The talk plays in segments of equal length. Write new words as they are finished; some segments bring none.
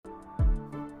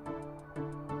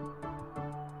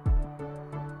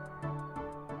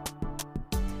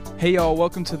Hey y'all,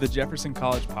 welcome to the Jefferson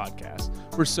College Podcast.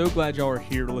 We're so glad y'all are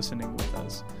here listening with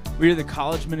us. We are the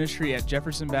college ministry at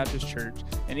Jefferson Baptist Church,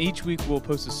 and each week we'll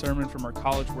post a sermon from our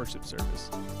college worship service.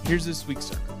 Here's this week's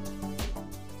sermon.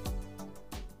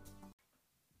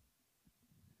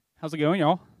 How's it going,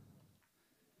 y'all?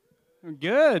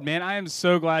 Good, man. I am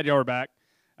so glad y'all are back.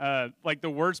 The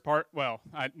worst part,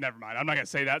 never mind. I'm not going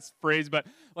to say that phrase, but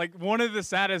one of the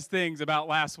saddest things about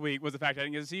last week was the fact I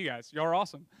didn't get to see you guys. Y'all are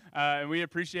awesome. And we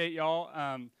appreciate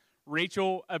y'all.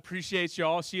 Rachel appreciates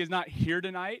y'all. She is not here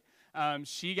tonight.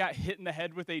 She got hit in the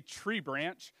head with a tree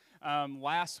branch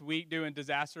last week doing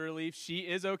disaster relief. She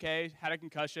is okay, had a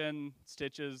concussion,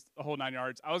 stitches, the whole 9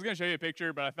 yards. I was going to show you a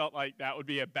picture, but I felt like that would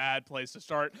be a bad place to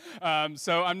start.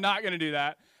 So I'm not going to do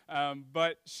that.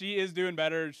 But she is doing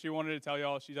better. She wanted to tell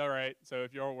y'all she's all right. So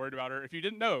if you're worried about her, if you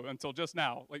didn't know until just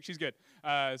now, she's good.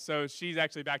 So she's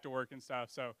actually back to work and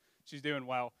stuff. So she's doing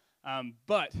well.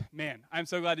 But man, I'm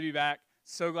so glad to be back.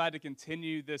 So glad to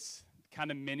continue this kind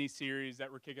of mini series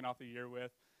that we're kicking off the year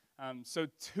with. So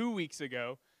 2 weeks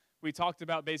ago, we talked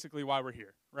about basically why we're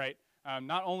here, right?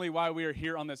 Not only why we are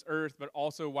here on this earth, but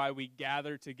also why we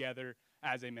gather together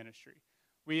as a ministry.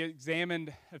 We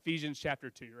examined Ephesians chapter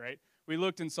 2, right? We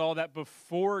looked and saw that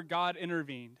before God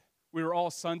intervened, we were all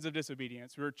sons of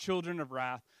disobedience. We were children of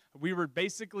wrath. We were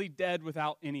basically dead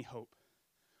without any hope.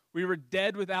 We were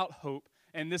dead without hope,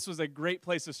 and this was a great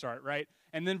place to start, right?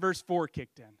 And then verse 4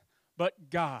 kicked in. But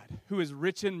God, who is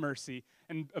rich in mercy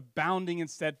and abounding in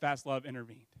steadfast love,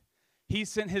 intervened. He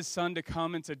sent his son to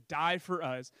come and to die for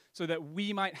us so that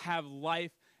we might have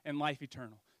life and life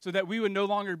eternal, so that we would no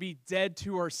longer be dead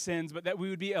to our sins, but that we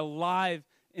would be alive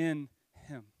in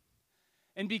him.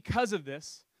 And because of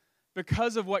this,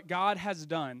 because of what God has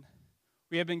done,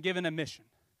 we have been given a mission,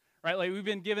 right? We've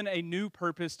been given a new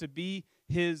purpose to be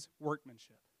his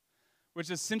workmanship,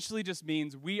 which essentially just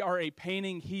means we are a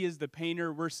painting, he is the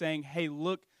painter. We're saying, hey,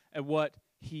 look at what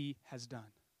he has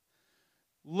done.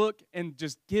 Look and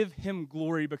just give him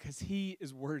glory because he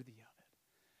is worthy of it.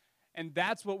 And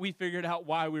that's what we figured out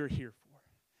why we were here for.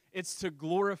 It's to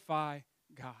glorify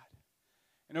God.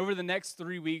 And over the next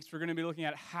 3 weeks, we're going to be looking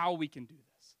at how we can do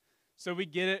this. So we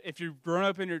get it. If you've grown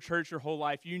up in your church your whole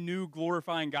life, you knew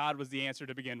glorifying God was the answer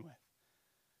to begin with.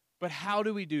 But how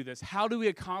do we do this? How do we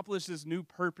accomplish this new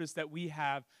purpose that we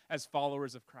have as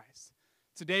followers of Christ?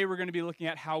 Today, we're going to be looking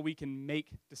at how we can make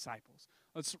disciples.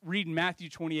 Let's read Matthew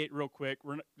 28 real quick.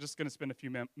 We're just going to spend a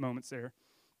few moments there.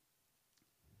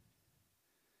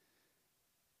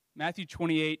 Matthew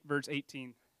 28, verse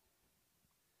 18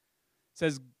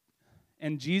 says,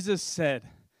 "And Jesus said,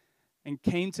 and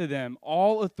came to them,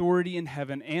 all authority in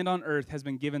heaven and on earth has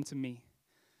been given to me.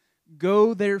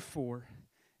 Go, therefore,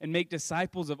 and make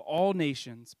disciples of all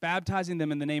nations, baptizing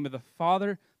them in the name of the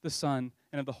Father, the Son,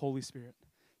 and of the Holy Spirit,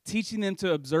 teaching them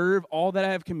to observe all that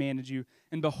I have commanded you,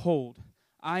 and behold,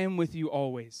 I am with you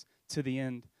always to the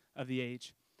end of the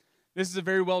age." This is a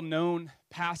very well-known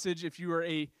passage if you are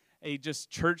a just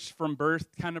church from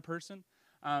birth kind of person.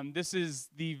 This is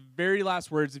the very last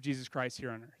words of Jesus Christ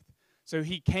here on earth. So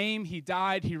he came, he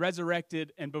died, he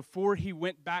resurrected, and before he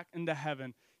went back into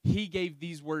heaven, he gave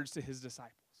these words to his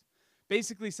disciples.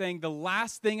 Basically saying, the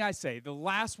last thing I say, the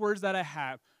last words that I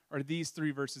have are these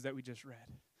 3 verses that we just read.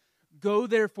 Go,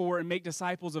 therefore, and make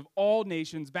disciples of all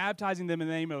nations, baptizing them in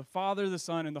the name of the Father, the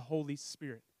Son, and the Holy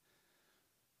Spirit.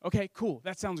 Okay, cool.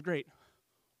 That sounds great.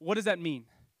 What does that mean?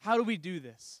 How do we do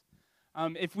this?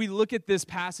 If we look at this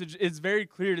passage, it's very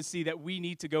clear to see that we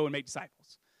need to go and make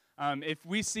disciples. If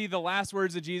we see the last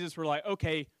words of Jesus, we're like,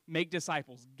 okay, make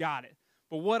disciples. Got it.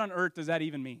 But what on earth does that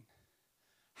even mean?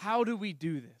 How do we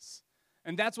do this?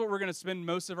 And that's what we're going to spend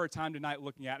most of our time tonight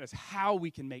looking at, is how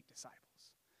we can make disciples.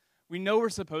 We know we're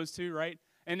supposed to, right?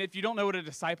 And if you don't know what a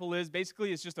disciple is,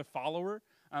 basically it's just a follower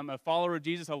of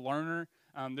Jesus, a learner.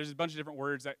 There's a bunch of different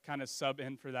words that kind of sub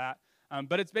in for that.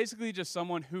 But it's basically just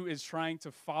someone who is trying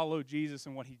to follow Jesus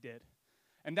and what he did.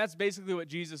 And that's basically what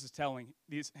Jesus is telling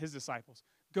his disciples.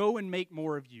 Go and make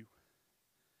more of you.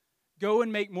 Go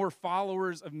and make more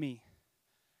followers of me.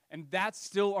 And that's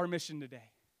still our mission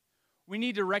today. We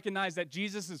need to recognize that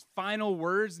Jesus' final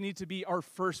words need to be our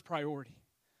first priority.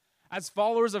 As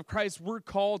followers of Christ, we're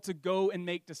called to go and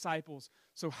make disciples.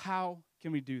 So how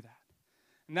can we do that?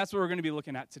 And that's what we're going to be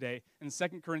looking at today in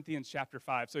 2 Corinthians chapter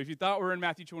 5. So if you thought we were in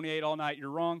Matthew 28 all night, you're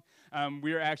wrong.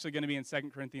 We are actually going to be in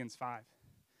 2 Corinthians 5.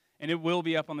 And it will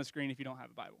be up on the screen if you don't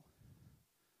have a Bible.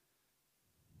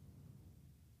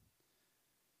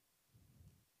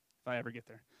 If I ever get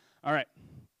there. All right.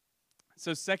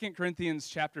 So 2 Corinthians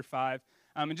chapter 5.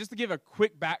 And just to give a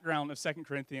quick background of 2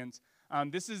 Corinthians,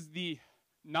 this is the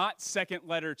not second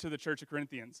letter to the Church of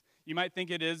Corinthians. You might think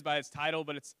it is by its title,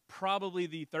 but it's probably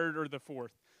the third or the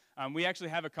fourth. We actually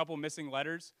have a couple missing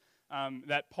letters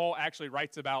that Paul actually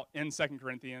writes about in 2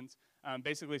 Corinthians,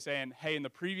 basically saying, hey, in the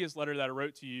previous letter that I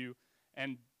wrote to you,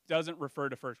 and doesn't refer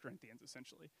to 1 Corinthians,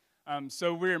 essentially.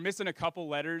 So we're missing a couple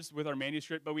letters with our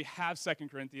manuscript, but we have 2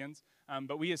 Corinthians,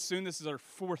 but we assume this is our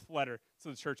fourth letter to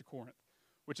the Church of Corinth,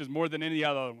 which is more than any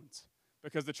other ones,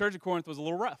 because the Church of Corinth was a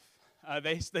little rough.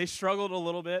 They struggled a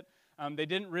little bit. They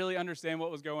didn't really understand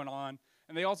what was going on,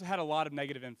 and they also had a lot of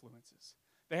negative influences.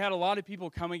 They had a lot of people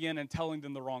coming in and telling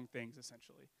them the wrong things,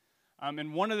 essentially.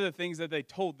 And one of the things that they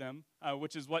told them,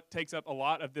 which is what takes up a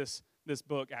lot of this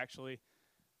book, actually,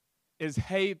 is,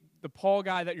 hey, the Paul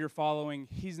guy that you're following,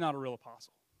 he's not a real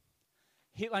apostle.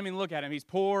 Look at him. He's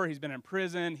poor. He's been in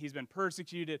prison. He's been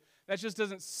persecuted. That just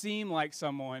doesn't seem like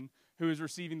someone who is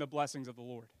receiving the blessings of the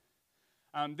Lord.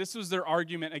 This was their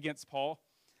argument against Paul.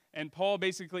 And Paul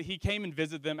basically, he came and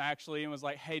visited them, actually, and was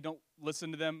like, hey, don't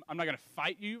listen to them. I'm not going to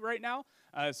fight you right now.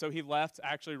 So he left,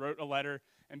 actually wrote a letter,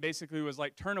 and basically was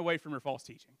like, turn away from your false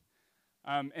teaching.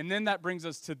 And then that brings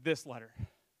us to this letter,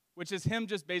 which is him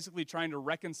just basically trying to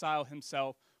reconcile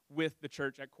himself with the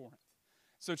church at Corinth.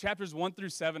 So chapters 1 through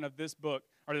 7 of this book,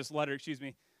 or this letter,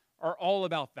 are all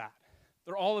about that.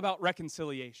 They're all about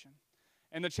reconciliation.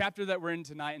 And the chapter that we're in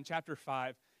tonight, in chapter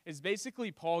 5, is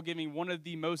basically Paul giving one of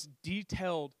the most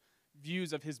detailed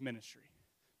views of his ministry.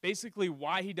 Basically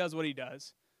why he does what he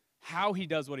does, how he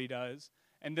does what he does,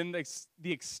 and then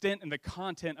the extent and the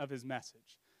content of his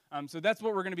message. So that's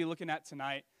what we're going to be looking at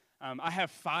tonight. I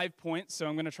have 5 points, so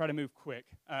I'm going to try to move quick.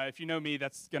 If you know me,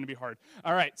 that's going to be hard.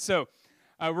 All right, so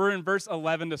we're in verse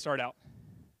 11 to start out.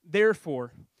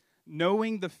 Therefore,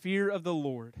 knowing the fear of the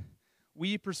Lord,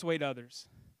 we persuade others.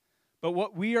 But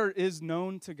what we are is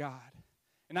known to God,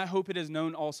 and I hope it is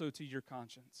known also to your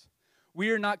conscience. We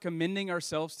are not commending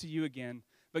ourselves to you again,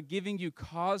 but giving you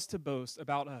cause to boast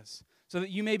about us, so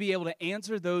that you may be able to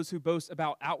answer those who boast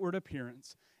about outward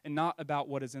appearance and not about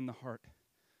what is in the heart.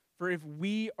 For if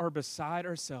we are beside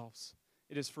ourselves,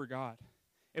 it is for God.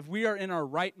 If we are in our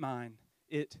right mind,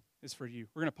 it is for you.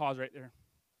 We're going to pause right there.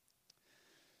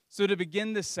 So to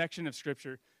begin this section of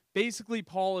Scripture, basically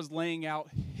Paul is laying out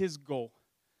his goal.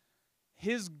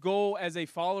 His goal as a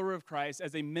follower of Christ,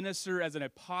 as a minister, as an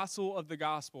apostle of the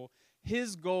gospel,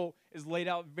 his goal is laid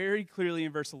out very clearly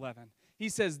in verse 11. He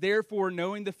says, therefore,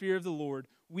 knowing the fear of the Lord,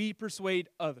 we persuade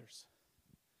others.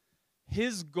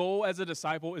 His goal as a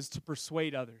disciple is to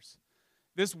persuade others.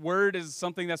 This word is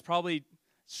something that's probably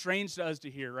strange to us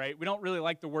to hear, right? We don't really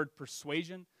like the word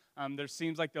persuasion. There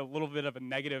seems like a little bit of a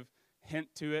negative hint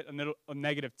to it, a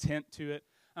negative tint to it.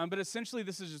 But essentially,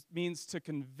 this just means to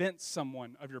convince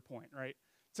someone of your point, right?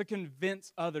 To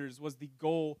convince others was the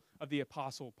goal of the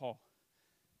Apostle Paul.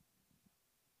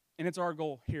 And it's our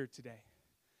goal here today.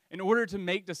 In order to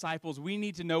make disciples, we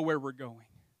need to know where we're going.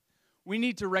 We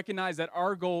need to recognize that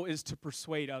our goal is to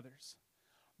persuade others.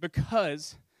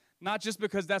 Because, not just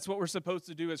because that's what we're supposed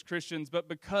to do as Christians, but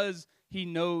because he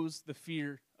knows the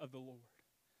fear of the Lord.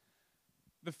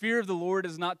 The fear of the Lord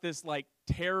is not this like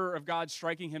terror of God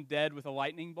striking him dead with a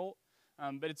lightning bolt,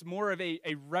 but it's more of a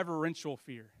reverential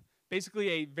fear. Basically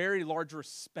a very large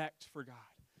respect for God.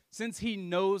 Since he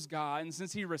knows God and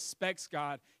since he respects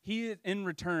God, he in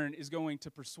return is going to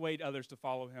persuade others to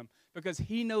follow him because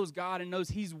he knows God and knows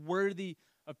he's worthy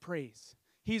of praise.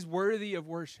 He's worthy of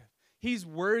worship. He's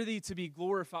worthy to be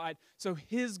glorified. So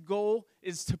his goal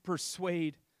is to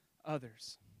persuade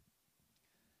others.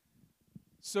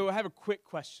 So I have a quick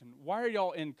question. Why are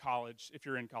y'all in college if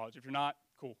you're in college? If you're not,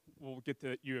 cool. We'll get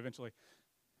to you eventually.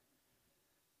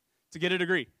 To get a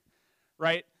degree,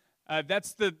 right?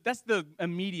 That's the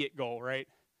immediate goal, right?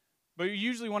 But you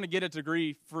usually want to get a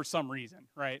degree for some reason,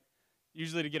 right?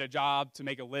 Usually to get a job, to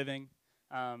make a living.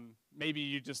 Maybe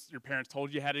your parents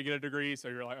told you how to get a degree, so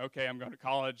you're like, okay, I'm going to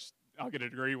college, I'll get a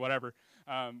degree, whatever.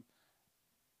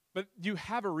 But you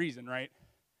have a reason, right?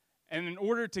 And in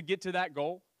order to get to that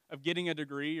goal of getting a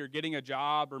degree or getting a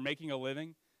job or making a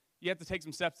living, you have to take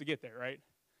some steps to get there, right?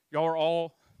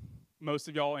 Most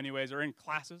of y'all anyways, are in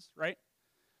classes, right?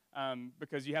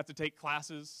 Because you have to take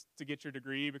classes to get your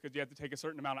degree, because you have to take a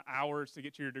certain amount of hours to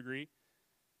get to your degree.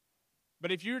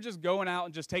 But if you're just going out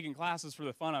and just taking classes for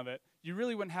the fun of it, you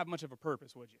really wouldn't have much of a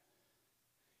purpose, would you?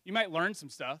 You might learn some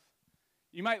stuff.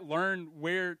 You might learn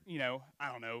where,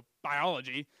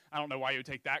 biology. I don't know why you would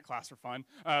take that class for fun.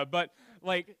 But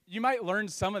you might learn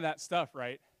some of that stuff,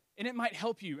 right? And it might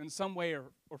help you in some way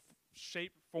or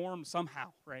shape, form,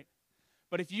 somehow, right?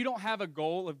 But if you don't have a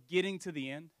goal of getting to the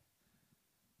end,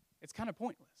 it's kind of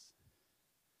pointless.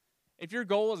 If your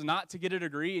goal is not to get a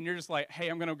degree and you're just like, hey,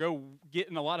 I'm going to go get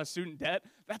in a lot of student debt,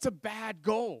 that's a bad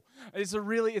goal. It's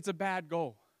a bad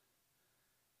goal.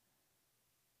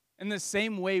 In the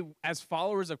same way, as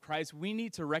followers of Christ, we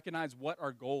need to recognize what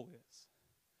our goal is.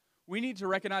 We need to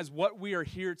recognize what we are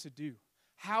here to do,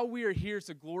 how we are here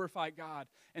to glorify God,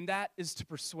 and that is to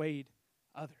persuade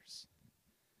others.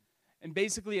 And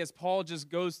basically, as Paul just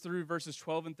goes through verses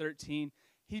 12 and 13,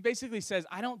 he basically says,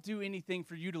 I don't do anything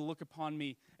for you to look upon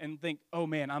me and think, oh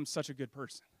man, I'm such a good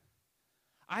person.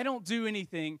 I don't do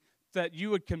anything that you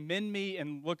would commend me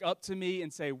and look up to me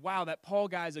and say, wow, that Paul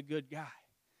guy's a good guy.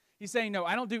 He's saying, no,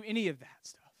 I don't do any of that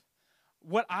stuff.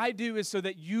 What I do is so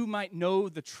that you might know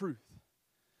the truth,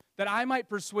 that I might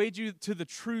persuade you to the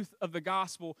truth of the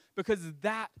gospel, because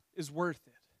that is worth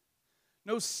it.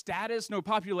 No status, no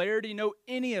popularity, no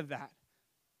any of that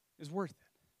is worth it.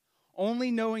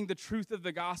 Only knowing the truth of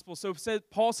the gospel. So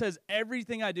Paul says,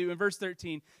 everything I do, in verse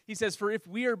 13, he says, for if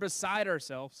we are beside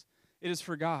ourselves, it is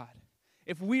for God.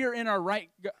 If we are in our right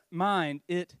mind,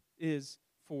 it is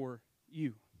for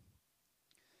you.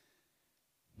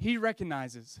 He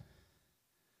recognizes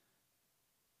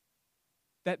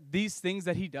that these things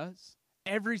that he does,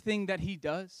 everything that he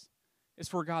does, is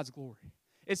for God's glory.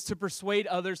 It's to persuade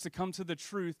others to come to the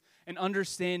truth and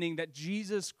understanding that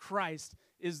Jesus Christ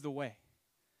is the way.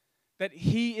 That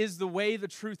he is the way, the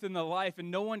truth, and the life, and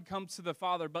no one comes to the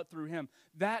Father but through him.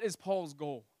 That is Paul's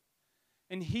goal.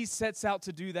 And he sets out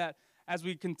to do that as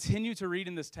we continue to read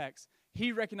in this text.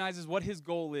 He recognizes what his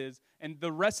goal is, and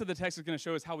the rest of the text is going to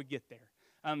show us how we get there.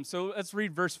 So let's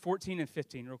read verse 14 and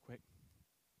 15 real quick.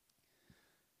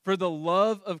 For the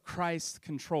love of Christ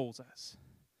controls us,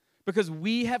 because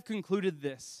we have concluded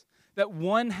this, that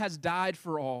one has died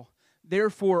for all,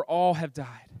 therefore all have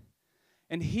died.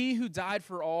 And he who died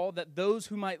for all, that those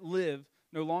who might live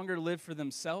no longer live for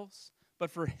themselves, but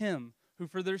for him who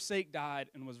for their sake died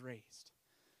and was raised.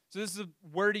 So this is a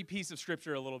wordy piece of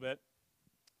scripture a little bit.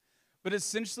 But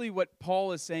essentially what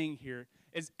Paul is saying here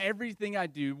is everything I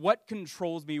do, what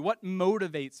controls me, what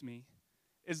motivates me,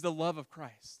 is the love of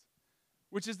Christ,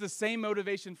 which is the same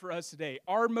motivation for us today.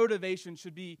 Our motivation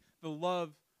should be the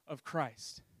love of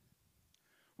Christ.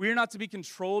 We are not to be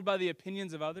controlled by the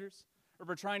opinions of others or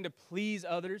for trying to please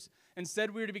others.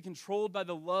 Instead, we are to be controlled by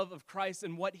the love of Christ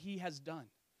and what he has done.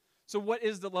 So what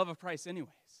is the love of Christ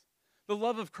anyways? The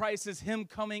love of Christ is him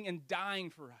coming and dying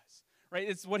for us. Right?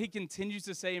 It's what he continues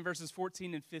to say in verses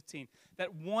 14 and 15,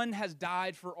 that one has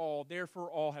died for all,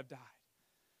 therefore all have died.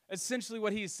 Essentially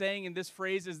what he is saying in this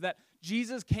phrase is that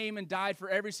Jesus came and died for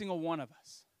every single one of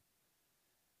us.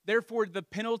 Therefore, the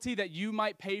penalty that you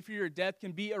might pay for your death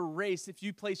can be erased if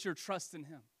you place your trust in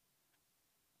him.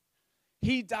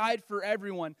 He died for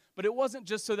everyone, but it wasn't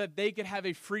just so that they could have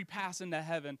a free pass into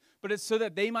heaven, but it's so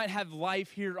that they might have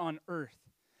life here on earth.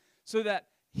 So that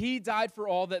he died for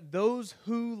all, that those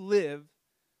who live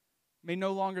may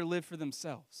no longer live for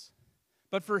themselves,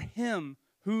 but for him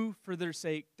who for their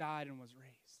sake died and was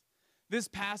raised. This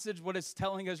passage, what it's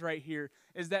telling us right here,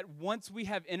 is that once we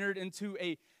have entered into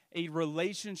a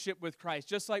relationship with Christ,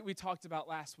 just like we talked about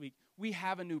last week, we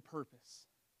have a new purpose.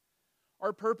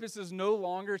 Our purpose is no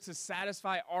longer to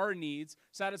satisfy our needs,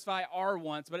 satisfy our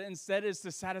wants, but instead is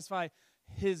to satisfy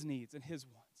his needs and his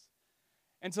wants.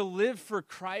 And to live for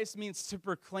Christ means to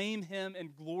proclaim him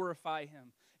and glorify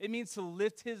him. It means to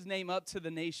lift his name up to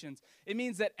the nations. It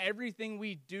means that everything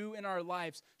we do in our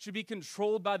lives should be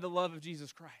controlled by the love of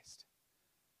Jesus Christ.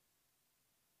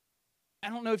 I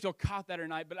don't know if y'all caught that or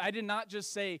not, but I did not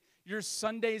just say your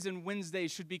Sundays and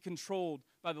Wednesdays should be controlled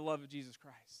by the love of Jesus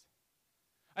Christ.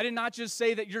 I did not just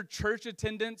say that your church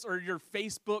attendance or your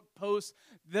Facebook posts,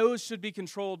 those should be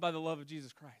controlled by the love of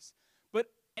Jesus Christ. But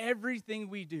everything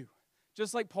we do,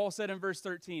 just like Paul said in verse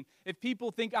 13, if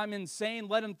people think I'm insane,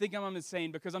 let them think I'm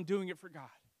insane because I'm doing it for God.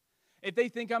 If they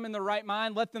think I'm in the right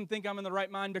mind, let them think I'm in the right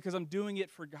mind because I'm doing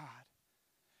it for God.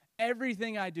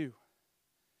 Everything I do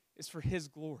is for his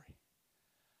glory.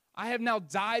 I have now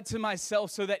died to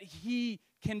myself so that he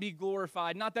can be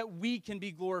glorified, not that we can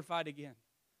be glorified again.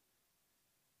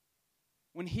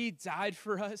 When he died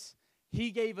for us,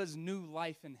 he gave us new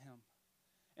life in him.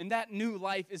 And that new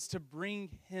life is to bring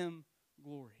him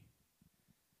glory.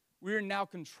 We are now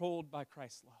controlled by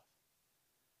Christ's love.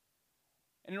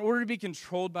 And in order to be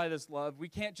controlled by this love, we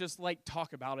can't just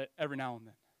talk about it every now and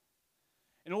then.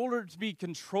 In order to be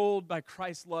controlled by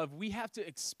Christ's love, we have to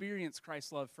experience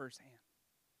Christ's love firsthand.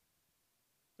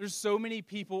 There's so many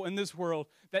people in this world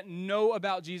that know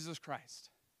about Jesus Christ.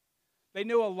 They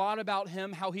know a lot about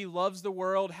him, how he loves the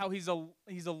world, how he's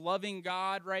a loving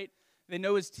God, right? They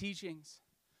know his teachings.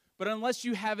 But unless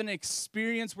you have an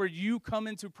experience where you come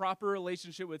into proper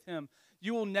relationship with him,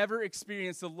 you will never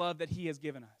experience the love that he has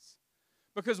given us.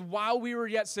 Because while we were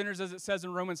yet sinners, as it says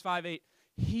in Romans 5:8,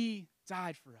 he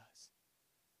died for us.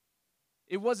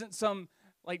 It wasn't some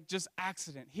just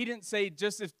accident. He didn't say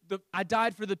I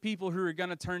died for the people who are going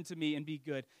to turn to me and be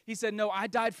good. He said, no, I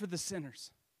died for the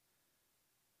sinners.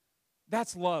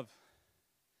 That's love.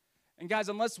 And guys,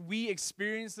 unless we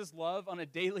experience this love on a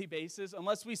daily basis,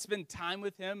 unless we spend time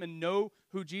with him and know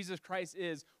who Jesus Christ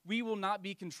is, we will not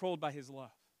be controlled by his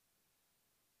love.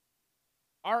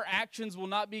 Our actions will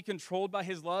not be controlled by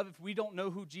his love if we don't know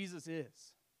who Jesus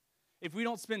is. If we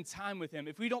don't spend time with him,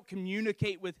 if we don't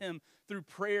communicate with him through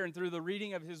prayer and through the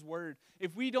reading of his word,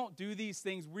 if we don't do these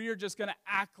things, we are just going to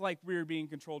act like we're being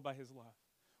controlled by his love.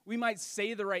 We might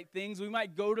say the right things, we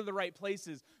might go to the right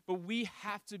places, but we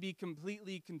have to be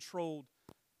completely controlled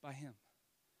by him.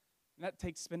 And that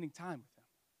takes spending time with him.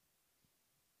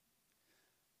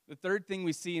 The third thing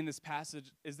we see in this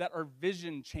passage is that our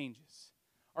vision changes.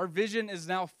 Our vision is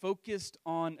now focused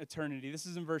on eternity. This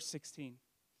is in verse 16.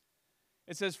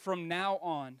 It says, from now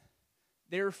on,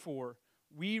 therefore,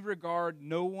 we regard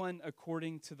no one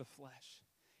according to the flesh.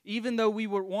 Even though we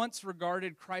were once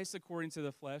regarded Christ according to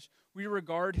the flesh, we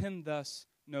regard him thus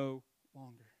no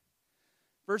longer.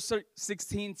 Verse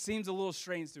 16 seems a little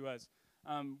strange to us.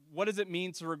 What does it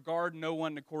mean to regard no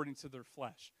one according to their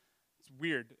flesh? It's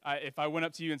weird. If I went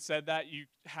up to you and said that,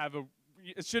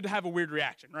 it should have a weird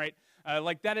reaction, right?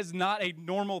 That is not a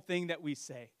normal thing that we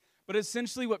say. But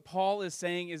essentially what Paul is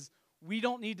saying is we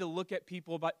don't need to look at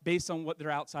people based on what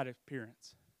their outside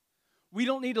appearance. We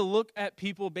don't need to look at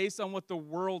people based on what the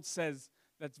world says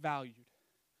that's valued.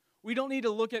 We don't need to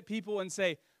look at people and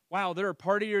say, wow, they're a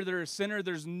partier, they're a sinner,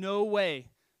 there's no way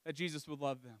that Jesus would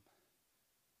love them.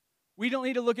 We don't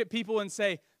need to look at people and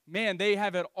say, man, they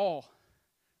have it all,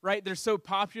 right? They're so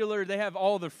popular, they have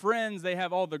all the friends, they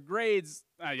have all the grades.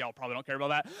 Y'all probably don't care about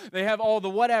that. They have all the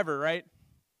whatever, right?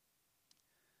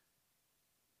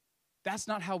 That's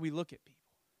not how we look at people.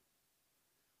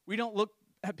 We don't look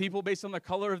at people based on the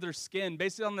color of their skin,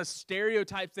 based on the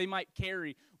stereotypes they might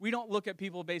carry. We don't look at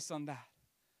people based on that.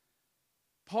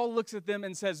 Paul looks at them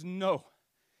and says, no,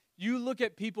 you look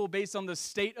at people based on the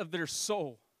state of their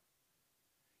soul.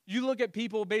 You look at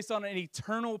people based on an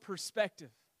eternal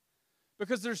perspective.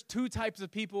 Because there's two types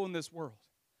of people in this world.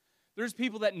 There's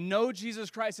people that know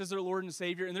Jesus Christ as their Lord and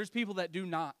Savior, and there's people that do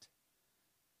not.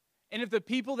 And if the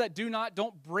people that do not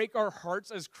don't break our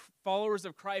hearts as followers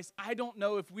of Christ, I don't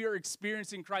know if we are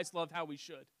experiencing Christ's love how we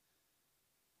should.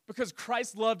 Because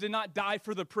Christ's love did not die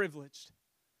for the privileged.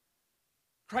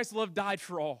 Christ's love died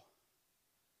for all.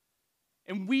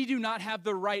 And we do not have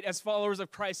the right as followers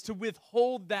of Christ to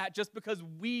withhold that just because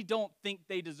we don't think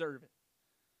they deserve it.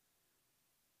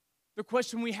 The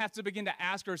question we have to begin to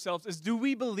ask ourselves is, do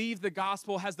we believe the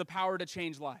gospel has the power to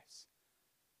change lives?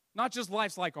 Not just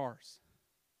lives like ours,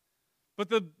 but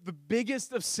the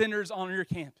biggest of sinners on your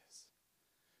campus.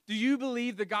 Do you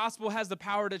believe the gospel has the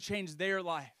power to change their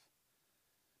life?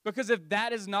 Because if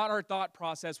that is not our thought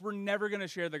process, we're never going to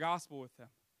share the gospel with them.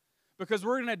 Because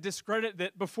we're going to discredit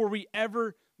that before we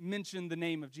ever mention the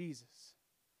name of Jesus.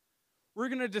 We're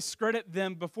going to discredit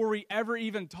them before we ever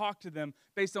even talk to them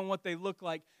based on what they look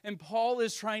like. And Paul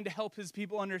is trying to help his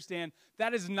people understand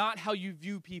that is not how you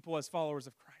view people as followers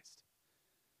of Christ.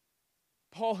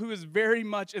 Paul, who is very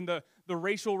much in the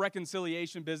racial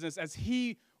reconciliation business, as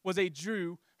he was a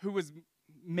Jew who was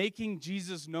making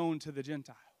Jesus known to the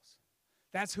Gentiles.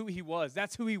 That's who he was.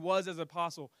 That's who he was as an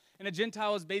apostle. And a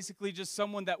Gentile is basically just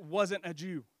someone that wasn't a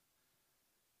Jew.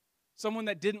 Someone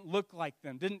that didn't look like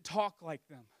them, didn't talk like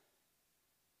them.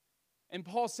 And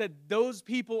Paul said those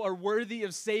people are worthy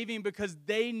of saving because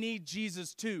they need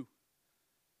Jesus too.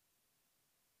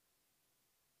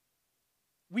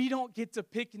 We don't get to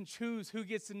pick and choose who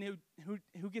gets to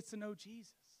know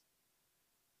Jesus.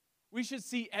 We should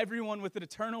see everyone with an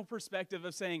eternal perspective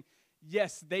of saying,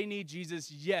 yes, they need Jesus.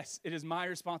 Yes, it is my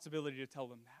responsibility to tell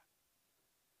them that.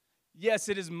 Yes,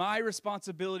 it is my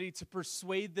responsibility to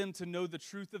persuade them to know the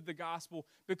truth of the gospel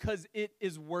because it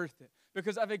is worth it.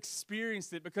 Because I've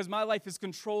experienced it. Because my life is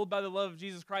controlled by the love of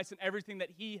Jesus Christ and everything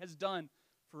that he has done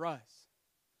for us.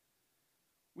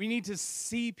 We need to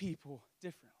see people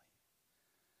differently.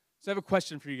 So I have a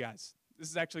question for you guys. This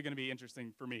is actually going to be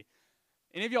interesting for me.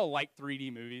 Any of y'all like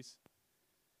 3D movies?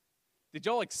 Did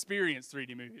y'all experience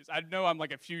 3D movies? I know I'm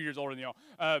like a few years older than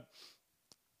y'all.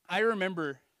 I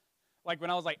remember like when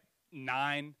I was like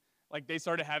 9, like they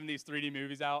started having these 3D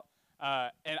movies out.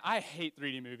 And I hate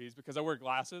 3D movies because I wear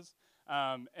glasses.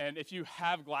 And if you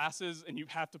have glasses and you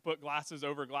have to put glasses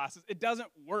over glasses, it doesn't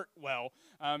work well.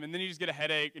 And then you just get a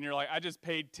headache and you're like, I just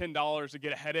paid $10 to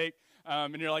get a headache.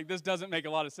 And you're like, this doesn't make a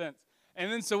lot of sense.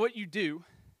 And then so what you do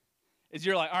is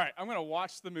you're like, all right, I'm going to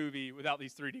watch the movie without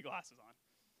these 3D glasses on.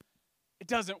 It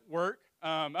doesn't work.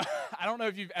 I don't know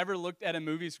if you've ever looked at a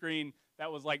movie screen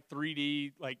that was like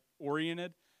 3D like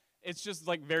oriented. It's just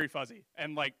like very fuzzy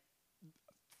and like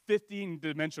 15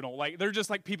 dimensional. Like they're just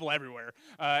like people everywhere.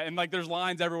 And like there's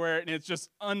lines everywhere, and it's just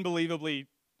unbelievably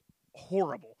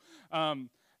horrible.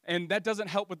 And that doesn't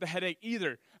help with the headache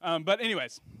either. But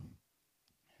anyways,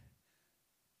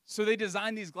 so they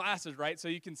designed these glasses, right? So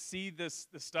you can see this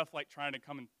stuff like trying to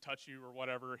come and touch you or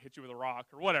whatever, hit you with a rock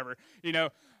or whatever,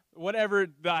 whatever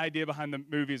the idea behind the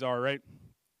movies are, right?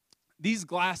 These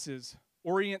glasses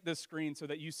orient the screen so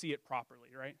that you see it properly,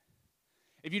 right?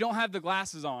 If you don't have the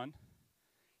glasses on,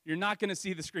 you're not going to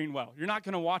see the screen well. You're not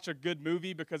going to watch a good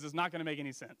movie because it's not going to make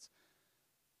any sense.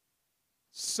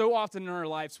 So often in our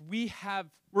lives,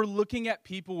 we're looking at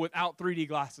people without 3D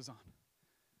glasses on.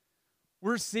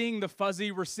 We're seeing the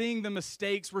fuzzy, we're seeing the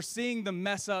mistakes, we're seeing the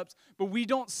mess ups, but we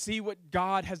don't see what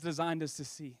God has designed us to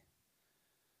see.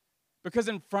 Because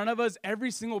in front of us,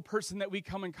 every single person that we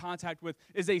come in contact with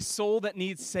is a soul that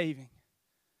needs saving,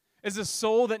 is a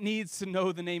soul that needs to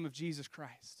know the name of Jesus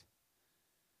Christ.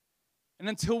 And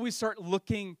until we start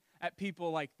looking at people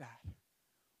like that,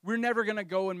 we're never going to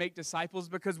go and make disciples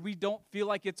because we don't feel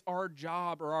like it's our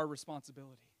job or our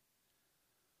responsibility.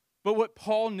 But what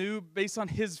Paul knew based on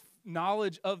his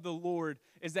knowledge of the Lord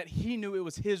is that he knew it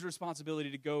was his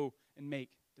responsibility to go and make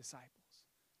disciples,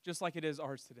 just like it is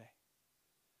ours today.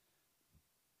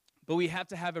 But we have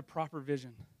to have a proper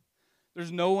vision.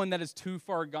 There's no one that is too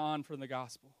far gone from the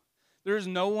gospel. There's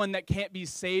no one that can't be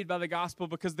saved by the gospel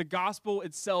because the gospel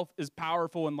itself is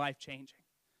powerful and life-changing.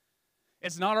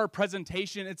 It's not our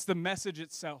presentation, it's the message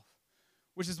itself,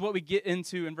 which is what we get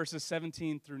into in verses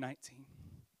 17 through 19.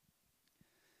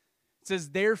 It says,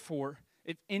 therefore,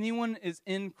 if anyone is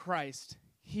in Christ,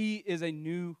 he is a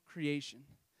new creation.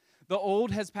 The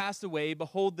old has passed away,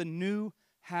 behold, the new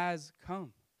has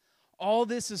come. All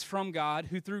this is from God,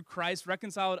 who through Christ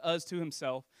reconciled us to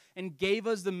himself and gave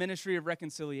us the ministry of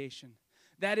reconciliation.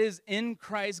 That is, in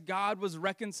Christ, God was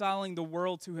reconciling the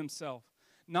world to himself,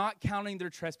 not counting their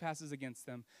trespasses against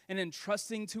them, and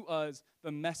entrusting to us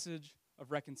the message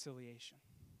of reconciliation.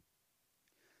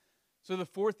 So the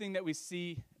fourth thing that we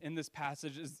see in this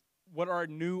passage is what our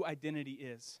new identity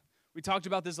is. We talked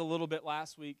about this a little bit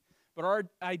last week, but our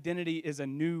identity is a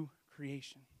new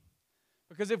creation.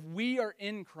 Because if we are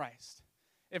in Christ,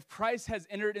 if Christ has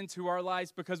entered into our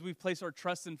lives because we've placed our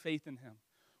trust and faith in him,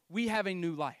 we have a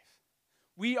new life.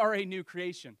 We are a new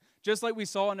creation. Just like we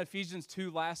saw in Ephesians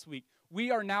 2 last week,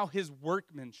 we are now his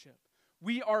workmanship.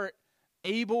 We are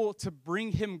able to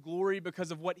bring him glory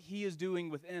because of what he is doing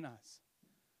within us.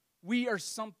 We are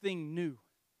something new.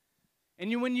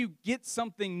 And when you get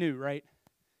something new, right,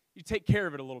 you take care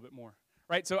of it a little bit more,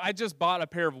 right? So I just bought a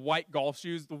pair of white golf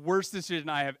shoes, the worst decision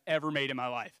I have ever made in my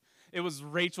life. It was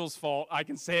Rachel's fault. I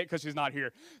can say it because she's not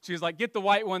here. She was like, get the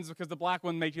white ones because the black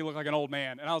one make you look like an old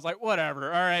man. And I was like,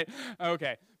 whatever, all right,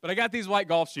 okay. But I got these white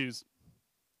golf shoes,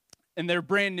 and they're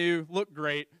brand new, look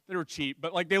great. They were cheap,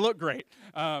 but like they look great.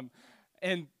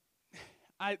 And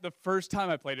the first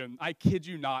time I played them, I kid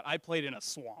you not, I played in a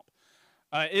swamp.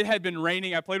 It had been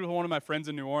raining. I played with one of my friends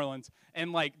in New Orleans,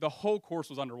 and like the whole course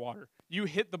was underwater. You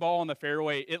hit the ball on the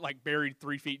fairway, it like buried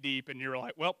 3 feet deep, and you're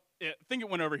like, well, I think it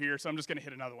went over here, so I'm just going to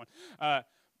hit another one.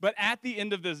 But at the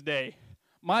end of this day,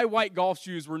 my white golf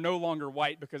shoes were no longer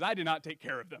white because I did not take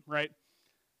care of them, right?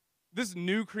 This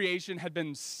new creation had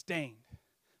been stained.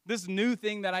 This new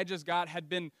thing that I just got had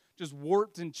been just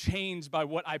warped and changed by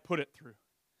what I put it through.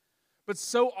 But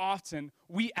so often,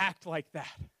 we act like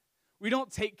that. We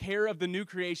don't take care of the new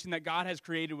creation that God has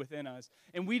created within us.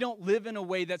 And we don't live in a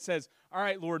way that says, all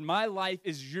right, Lord, my life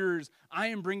is yours. I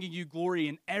am bringing you glory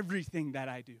in everything that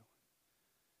I do.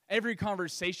 Every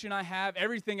conversation I have,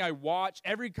 everything I watch,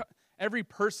 every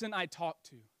person I talk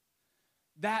to,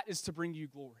 that is to bring you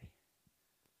glory.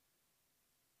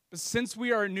 But since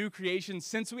we are a new creation,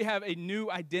 since we have a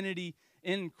new identity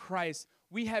in Christ,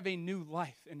 we have a new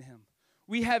life in him.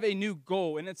 We have a new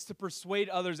goal, and it's to persuade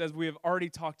others, as we have already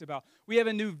talked about. We have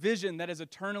a new vision that is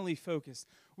eternally focused.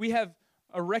 We have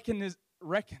a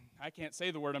I can't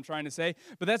say the word I'm trying to say,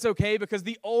 but that's okay because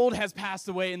the old has passed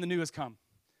away and the new has come.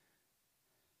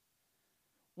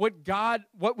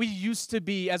 What we used to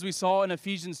be, as we saw in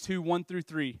Ephesians 2, 1 through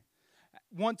 3,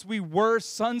 once we were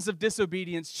sons of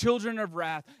disobedience, children of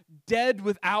wrath, dead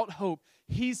without hope,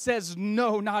 he says,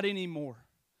 no, not anymore.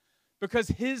 Because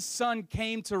his son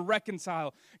came to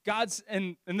reconcile.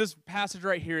 In this passage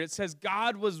right here, it says,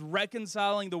 God was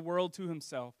reconciling the world to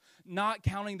himself, not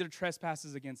counting their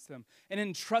trespasses against them, and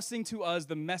entrusting to us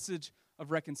the message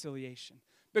of reconciliation.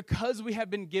 Because we have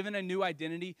been given a new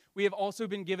identity, we have also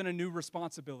been given a new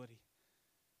responsibility.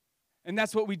 And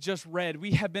that's what we just read.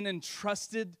 We have been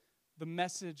entrusted the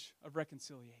message of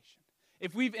reconciliation.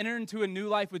 If we've entered into a new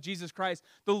life with Jesus Christ,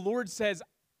 the Lord says,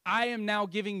 I am now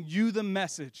giving you the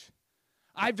message.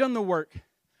 I've done the work.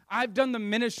 I've done the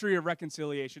ministry of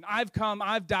reconciliation. I've come,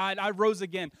 I've died, I rose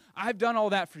again. I've done all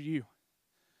that for you.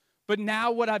 But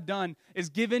now what I've done is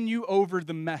given you over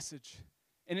the message.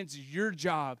 And it's your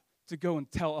job to go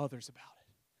and tell others about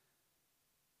it.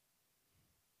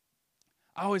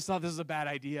 I always thought this was a bad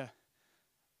idea.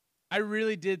 I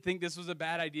really did think this was a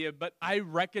bad idea, but I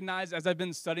recognize as I've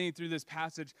been studying through this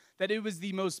passage that it was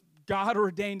the most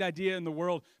God-ordained idea in the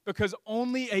world because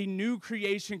only a new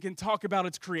creation can talk about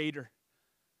its creator.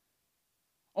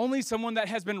 Only someone that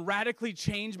has been radically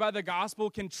changed by the gospel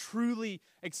can truly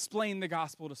explain the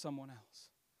gospel to someone else.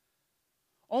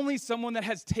 Only someone that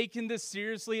has taken this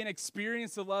seriously and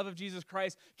experienced the love of Jesus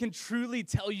Christ can truly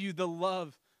tell you the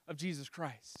love of Jesus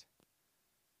Christ.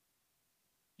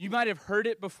 You might have heard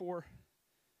it before.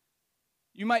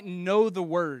 You might know the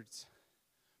words.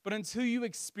 But until you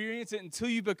experience it, until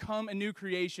you become a new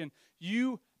creation,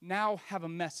 you now have a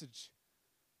message.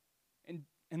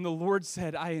 And the Lord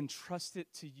said, I entrust it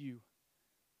to you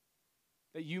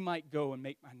that you might go and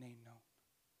make my name known.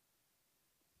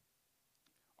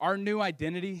 Our new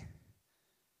identity,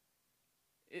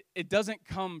 it doesn't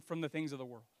come from the things of the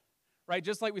world. Right?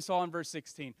 Just like we saw in verse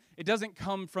 16. It doesn't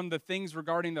come from the things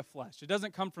regarding the flesh. It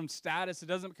doesn't come from status. It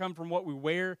doesn't come from what we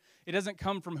wear. It doesn't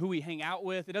come from who we hang out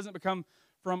with. It doesn't come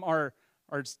from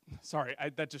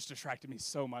that just distracted me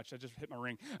so much. I just hit my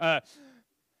ring.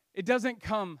 It doesn't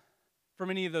come from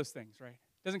any of those things, right?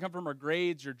 It doesn't come from our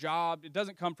grades, your job. It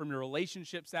doesn't come from your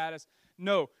relationship status.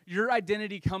 No, your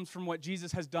identity comes from what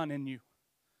Jesus has done in you.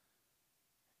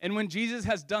 And when Jesus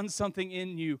has done something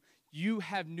in you, you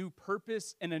have new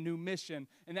purpose and a new mission,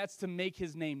 and that's to make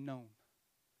his name known.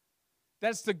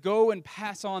 That's to go and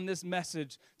pass on this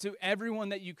message to everyone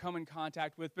that you come in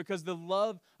contact with because the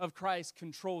love of Christ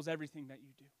controls everything that you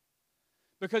do.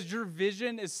 Because your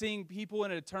vision is seeing people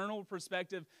in an eternal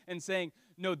perspective and saying,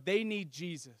 no, they need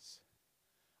Jesus.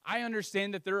 I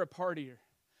understand that they're a partier.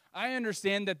 I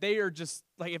understand that they are just,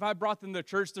 like, if I brought them to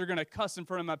church, they're going to cuss in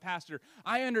front of my pastor.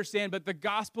 I understand, but the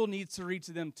gospel needs to reach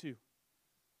them too.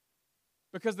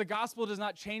 Because the gospel does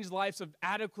not change the lives of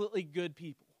adequately good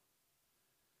people.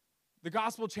 The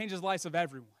gospel changes the lives of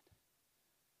everyone.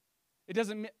 It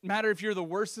doesn't matter if you're the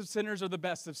worst of sinners or the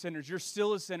best of sinners. You're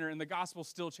still a sinner, and the gospel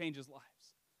still changes lives.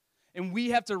 And we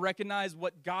have to recognize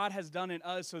what God has done in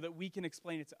us so that we can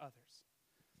explain it to others.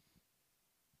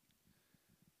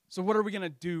 So what are we going to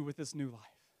do with this new life?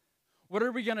 What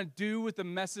are we going to do with the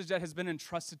message that has been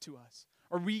entrusted to us?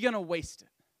 Are we going to waste it?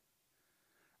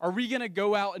 Are we going to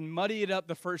go out and muddy it up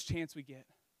the first chance we get?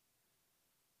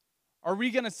 Are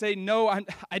we going to say, no,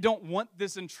 I don't want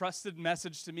this entrusted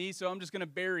message to me, so I'm just going to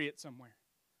bury it somewhere?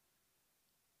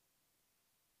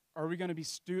 Are we going to be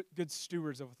good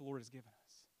stewards of what the Lord has given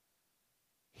us?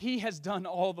 He has done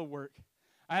all the work.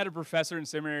 I had a professor in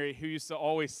seminary who used to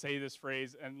always say this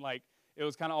phrase, and it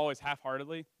was kind of always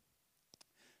half-heartedly.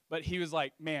 But he was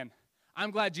like, man, I'm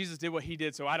glad Jesus did what he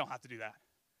did so I don't have to do that.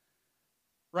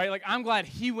 Right? Like, I'm glad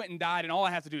he went and died, and all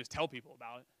I have to do is tell people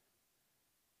about it.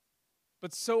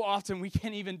 But so often, we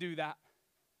can't even do that.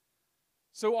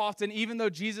 So often, even though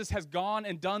Jesus has gone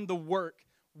and done the work,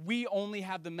 we only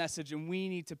have the message, and we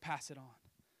need to pass it on.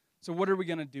 So what are we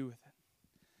going to do with it?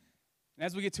 And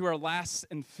as we get to our last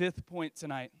and fifth point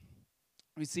tonight,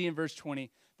 we see in verse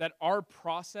 20 that our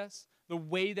process, the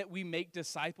way that we make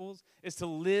disciples, is to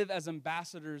live as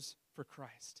ambassadors for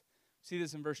Christ. See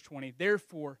this in verse 20.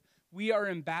 Therefore, we are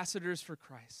ambassadors for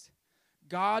Christ,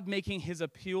 God making his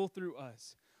appeal through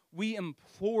us. We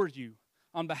implore you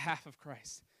on behalf of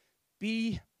Christ,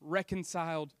 be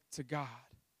reconciled to God.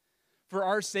 For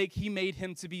our sake, he made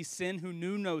him to be sin who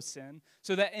knew no sin,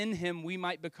 so that in him we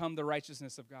might become the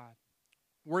righteousness of God.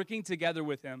 Working together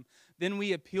with him, then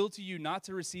we appeal to you not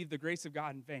to receive the grace of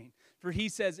God in vain. For he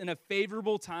says, in a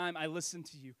favorable time I listened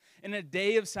to you. In a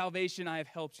day of salvation I have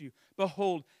helped you.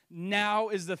 Behold, now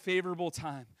is the favorable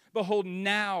time. Behold,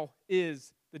 now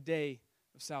is the day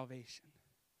of salvation.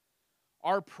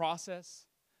 Our process,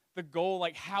 the goal,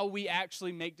 like how we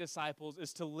actually make disciples,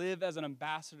 is to live as an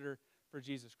ambassador for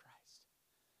Jesus Christ.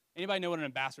 Anybody know what an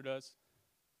ambassador does?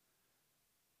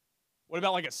 What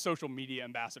about like a social media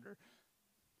ambassador?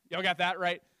 Y'all got that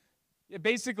right? Yeah,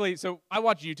 basically, so I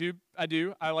watch YouTube. I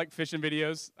do. I like fishing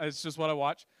videos. It's just what I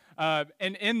watch.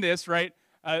 And in this, right,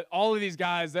 all of these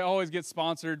guys, they always get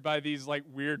sponsored by these like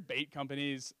weird bait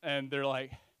companies. And they're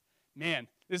like, man,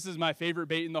 this is my favorite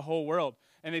bait in the whole world.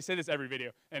 And they say this every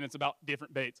video, and it's about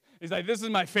different baits. He's like, this is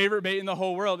my favorite bait in the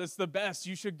whole world. It's the best.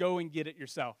 You should go and get it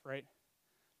yourself, right?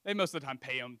 They most of the time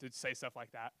pay them to say stuff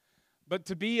like that. But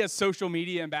to be a social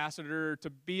media ambassador, to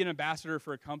be an ambassador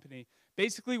for a company,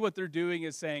 basically what they're doing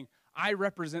is saying, I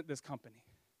represent this company,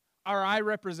 or I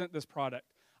represent this product.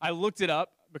 I looked it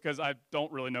up because I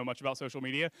don't really know much about social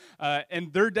media,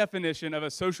 and their definition of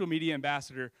a social media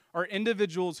ambassador are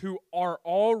individuals who are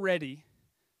already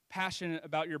passionate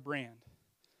about your brand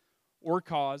or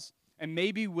cause and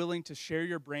may be willing to share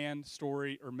your brand,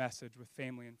 story, or message with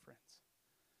family and friends.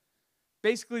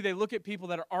 Basically, they look at people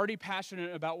that are already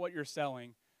passionate about what you're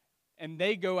selling, and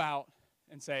they go out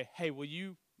and say, hey, will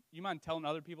you mind telling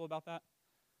other people about that?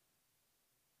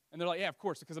 And they're like, yeah, of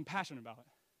course, because I'm passionate about it.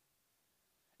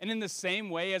 And in the same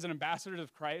way, as an ambassador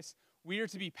of Christ, we are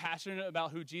to be passionate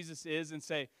about who Jesus is and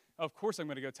say, of course I'm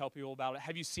going to go tell people about it.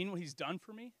 Have you seen what he's done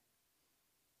for me?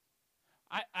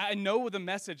 I know the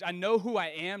message. I know who I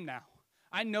am now.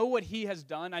 I know what he has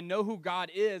done. I know who God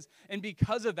is. And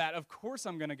because of that, of course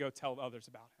I'm going to go tell others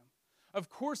about him. Of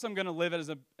course I'm going to live as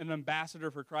an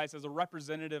ambassador for Christ, as a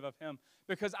representative of him,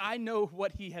 because I know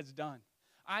what he has done.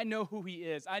 I know who he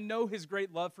is. I know his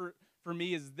great love for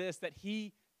me is this, that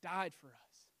he died for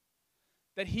us,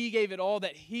 that he gave it all,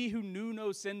 that he who knew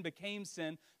no sin became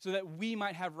sin so that we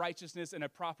might have righteousness and a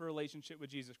proper relationship with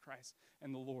Jesus Christ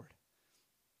and the Lord.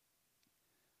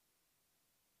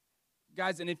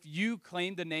 Guys, and if you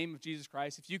claim the name of Jesus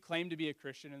Christ, if you claim to be a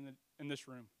Christian in this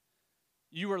room,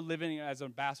 you are living as an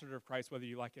ambassador of Christ whether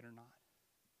you like it or not.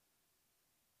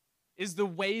 Is the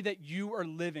way that you are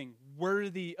living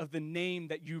worthy of the name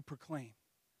that you proclaim?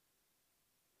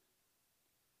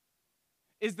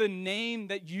 Is the name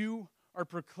that you are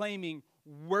proclaiming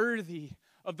worthy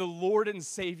of the Lord and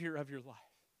Savior of your life?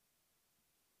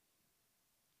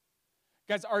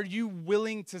 Guys, are you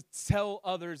willing to tell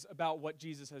others about what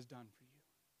Jesus has done for you?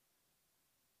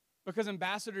 Because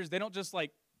ambassadors, they don't just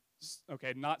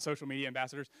not social media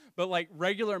ambassadors, but like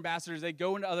regular ambassadors, they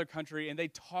go into other country and they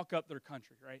talk up their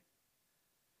country, right?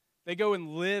 They go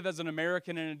and live as an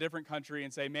American in a different country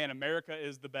and say, man, America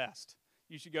is the best.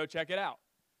 You should go check it out,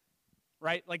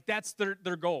 right? Like that's their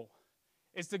goal,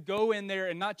 is to go in there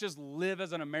and not just live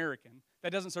as an American.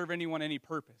 That doesn't serve anyone any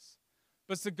purpose.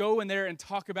 But to go in there and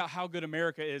talk about how good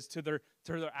America is to their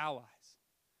allies.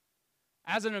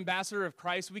 As an ambassador of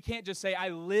Christ, we can't just say, I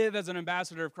live as an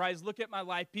ambassador of Christ. Look at my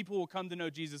life. People will come to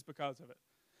know Jesus because of it.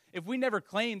 If we never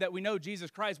claim that we know Jesus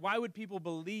Christ, why would people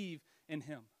believe in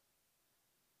him?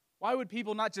 Why would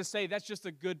people not just say, that's just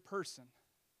a good person?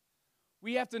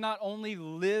 We have to not only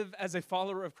live as a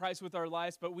follower of Christ with our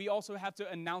lives, but we also have to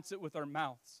announce it with our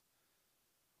mouths.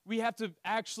 We have to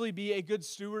actually be a good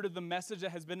steward of the message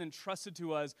that has been entrusted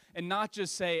to us and not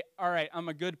just say, all right, I'm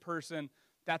a good person,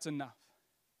 that's enough.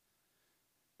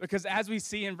 Because as we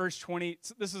see in verse 20,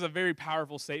 this is a very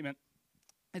powerful statement.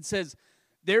 It says,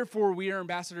 therefore we are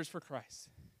ambassadors for Christ,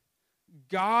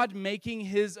 God making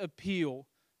his appeal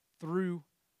through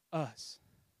us.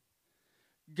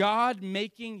 God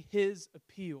making his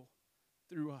appeal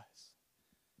through us.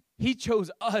 He chose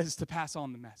us to pass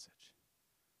on the message.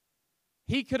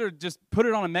 He could have just put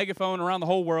it on a megaphone around the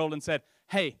whole world and said,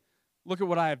 hey, look at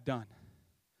what I have done.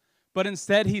 But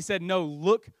instead he said, no,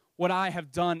 look what I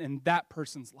have done in that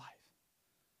person's life.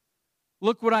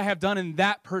 Look what I have done in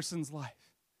that person's life.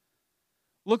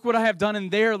 Look what I have done in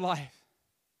their life.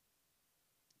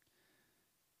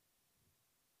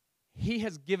 He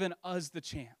has given us the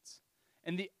chance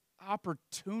and the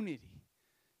opportunity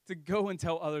to go and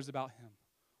tell others about him.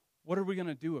 What are we going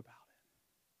to do about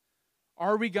it?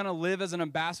 Are we going to live as an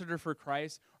ambassador for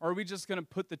Christ, or are we just going to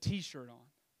put the t-shirt on?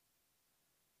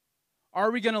 Are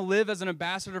we going to live as an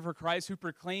ambassador for Christ who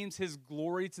proclaims his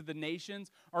glory to the nations?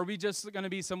 Or are we just going to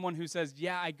be someone who says,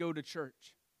 yeah, I go to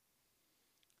church?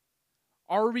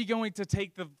 Are we going to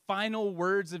take the final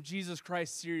words of Jesus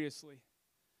Christ seriously?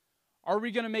 Are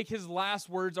we going to make his last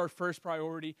words our first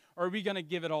priority? Or are we going to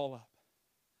give it all up?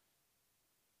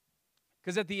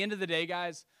 Because at the end of the day,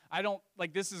 guys,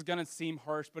 this is going to seem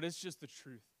harsh, but it's just the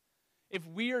truth. If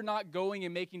we are not going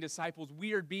and making disciples,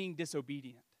 we are being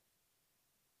disobedient.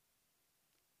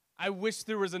 I wish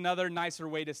there was another nicer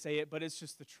way to say it, but it's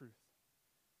just the truth.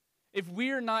 If we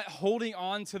are not holding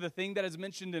on to the thing that is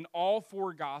mentioned in all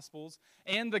four Gospels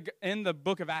and the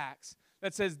book of Acts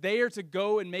that says they are to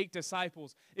go and make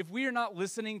disciples, if we are not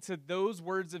listening to those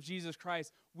words of Jesus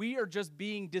Christ, we are just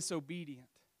being disobedient.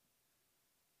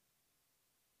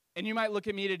 And you might look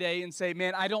at me today and say,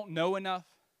 man, I don't know enough.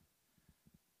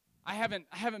 I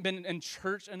haven't been in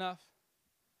church enough.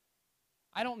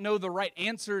 I don't know the right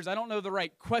answers. I don't know the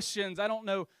right questions. I don't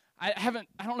know I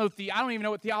don't even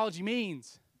know what theology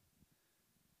means.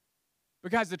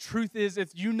 But guys, the truth is,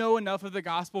 if you know enough of the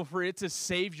gospel for it to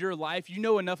save your life, you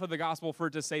know enough of the gospel for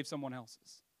it to save someone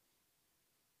else's.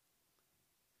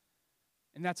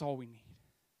 And that's all we need.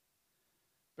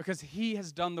 Because he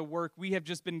has done the work. We have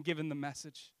just been given the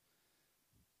message.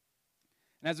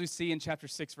 And as we see in chapter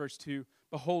 6, verse 2,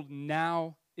 behold,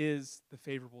 now is the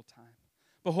favorable time.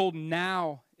 Behold,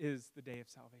 now is the day of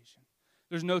salvation.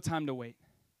 There's no time to wait.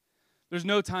 There's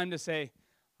no time to say,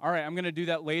 all right, I'm going to do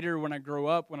that later when I grow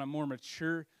up, when I'm more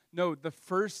mature. No, the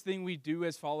first thing we do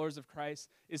as followers of Christ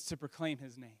is to proclaim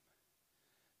his name.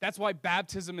 That's why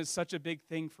baptism is such a big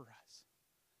thing for us.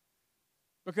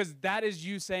 Because that is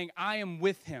you saying, I am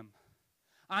with him.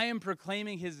 I am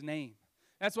proclaiming his name.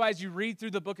 That's why as you read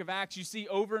through the book of Acts, you see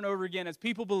over and over again, as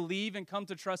people believe and come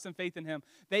to trust and faith in him,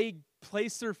 they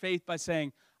place their faith by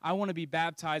saying, I want to be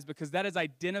baptized, because that is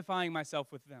identifying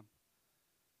myself with them.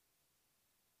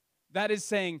 That is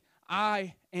saying,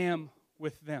 I am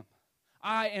with them.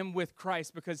 I am with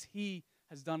Christ because he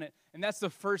has done it. And that's the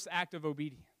first act of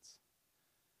obedience.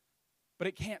 But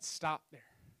it can't stop there.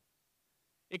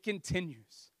 It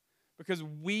continues, because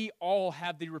we all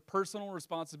have the personal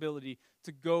responsibility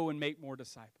to go and make more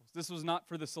disciples. This was not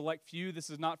for the select few. This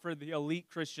is not for the elite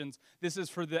Christians. This is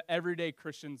for the everyday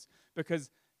Christians, because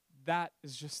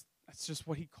that's just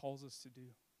what he calls us to do.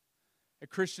 A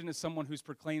Christian is someone who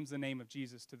proclaims the name of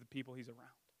Jesus to the people he's around.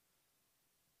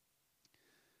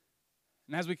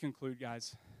 And as we conclude,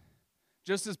 guys,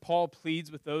 just as Paul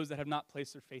pleads with those that have not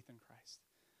placed their faith in Christ,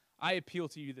 I appeal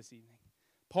to you this evening.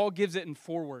 Paul gives it in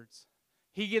 4 words.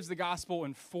 He gives the gospel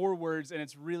in 4 words, and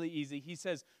it's really easy. He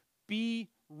says, be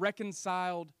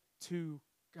reconciled to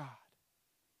God.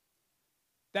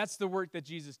 That's the work that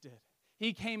Jesus did.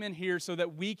 He came in here so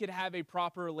that we could have a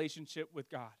proper relationship with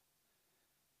God.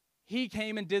 He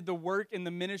came and did the work in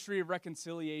the ministry of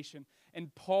reconciliation.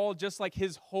 And Paul, just like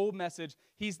his whole message,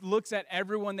 he looks at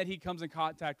everyone that he comes in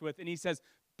contact with, and he says,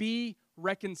 be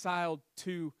reconciled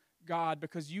to God,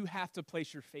 because you have to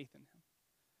place your faith in him.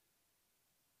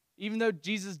 Even though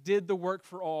Jesus did the work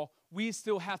for all, we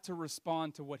still have to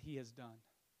respond to what he has done.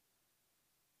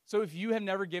 So if you have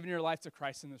never given your life to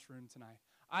Christ in this room tonight,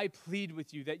 I plead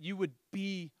with you that you would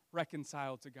be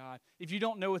reconciled to God. If you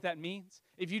don't know what that means,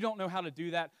 if you don't know how to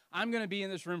do that, I'm going to be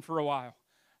in this room for a while.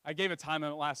 I gave a time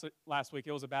limit last week.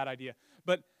 It was a bad idea.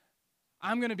 But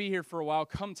I'm going to be here for a while.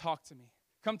 Come talk to me.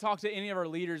 Come talk to any of our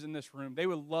leaders in this room. They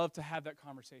would love to have that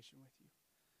conversation with you.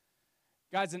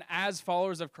 Guys, and as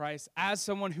followers of Christ, as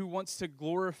someone who wants to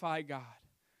glorify God,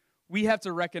 we have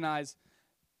to recognize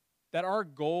that our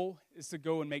goal is to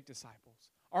go and make disciples.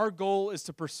 Our goal is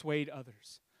to persuade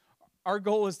others. Our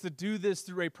goal is to do this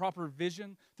through a proper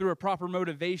vision, through a proper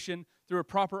motivation, through a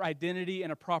proper identity,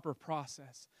 and a proper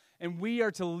process. And we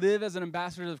are to live as an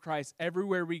ambassador of Christ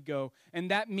everywhere we go,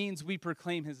 and that means we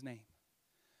proclaim his name.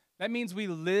 That means we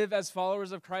live as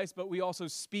followers of Christ, but we also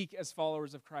speak as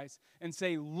followers of Christ and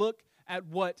say, look at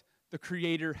what the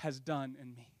Creator has done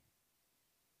in me.